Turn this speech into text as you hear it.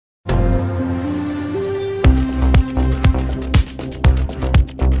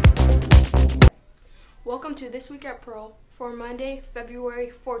Welcome to This Week at Pearl for Monday,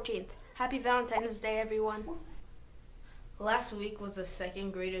 February 14th. Happy Valentine's Day, everyone. Last week was the second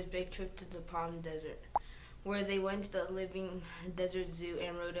graders' big trip to the Palm Desert, where they went to the Living Desert Zoo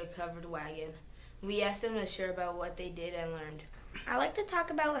and rode a covered wagon. We asked them to share about what they did and learned. I like to talk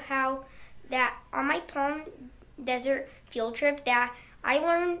about how that on my Palm Desert field trip that I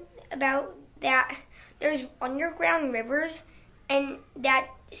learned about that there's underground rivers and that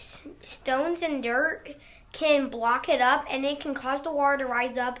stones and dirt can block it up and it can cause the water to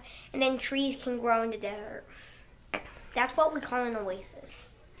rise up and then trees can grow in the desert. That's what we call an oasis.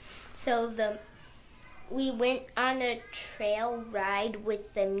 So we went on a trail ride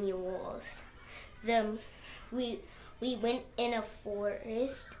with the mules. We went in a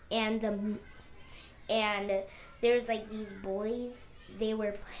forest and there's like these boys. They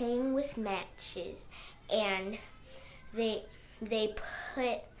were playing with matches and they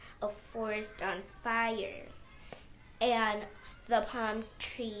put a forest on fire and the palm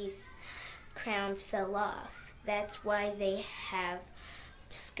trees' crowns fell off. That's why they have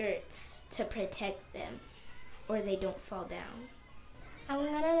skirts to protect them or they don't fall down. I'm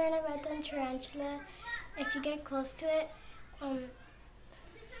going to learn about the tarantula. If you get close to it,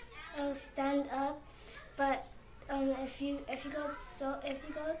 it'll stand up, but if you go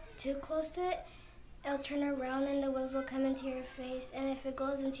too close to it, it'll turn around and the webs will come into your face. And if it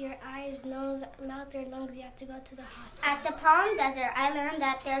goes into your eyes, nose, mouth, or lungs, you have to go to the hospital. At the Palm Desert, I learned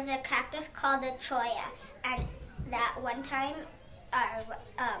that there's a cactus called a cholla. And that one time,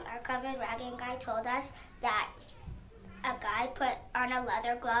 our covered wagon guy told us that a guy put on a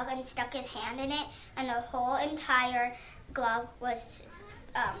leather glove and stuck his hand in it, and the whole entire glove was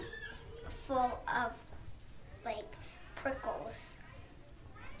full of, like, prickles.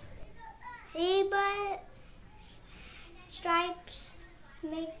 See, but stripes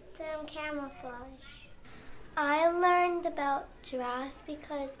make them camouflage. I learned about giraffes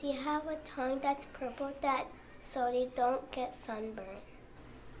because they have a tongue that's purple so they don't get sunburned.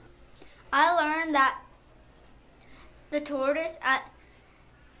 I learned that the tortoise at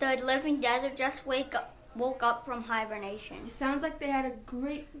the Living Desert just woke up from hibernation. It sounds like they had a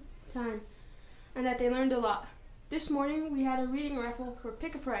great time and that they learned a lot. This morning we had a reading raffle for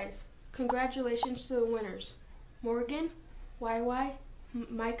Pick a Prize. Congratulations to the winners, Morgan, YY,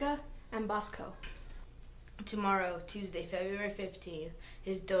 Micah, and Bosco. Tomorrow, Tuesday, February 15th,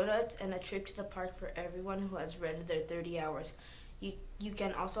 is donuts and a trip to the park for everyone who has rented their 30 hours. You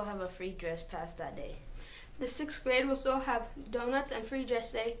can also have a free dress pass that day. The 6th grade will still have donuts and free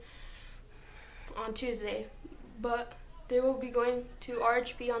dress day on Tuesday, but they will be going to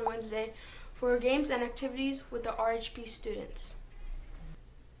RHP on Wednesday for games and activities with the RHP students.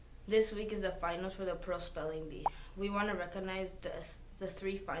 This week is the finals for the Pearl Spelling Bee. We want to recognize the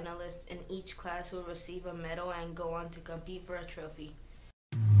 3 finalists in each class who will receive a medal and go on to compete for a trophy.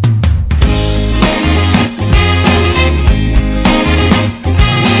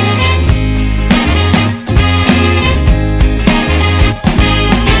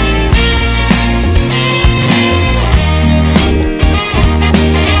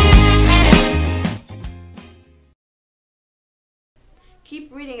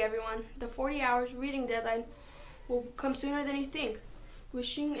 Keep reading, everyone. The 40 hours reading deadline will come sooner than you think.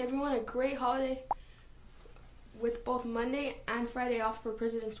 Wishing everyone a great holiday with both Monday and Friday off for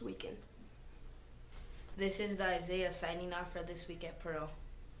President's Weekend. This is the Isaiah signing off for This Week at Pearl.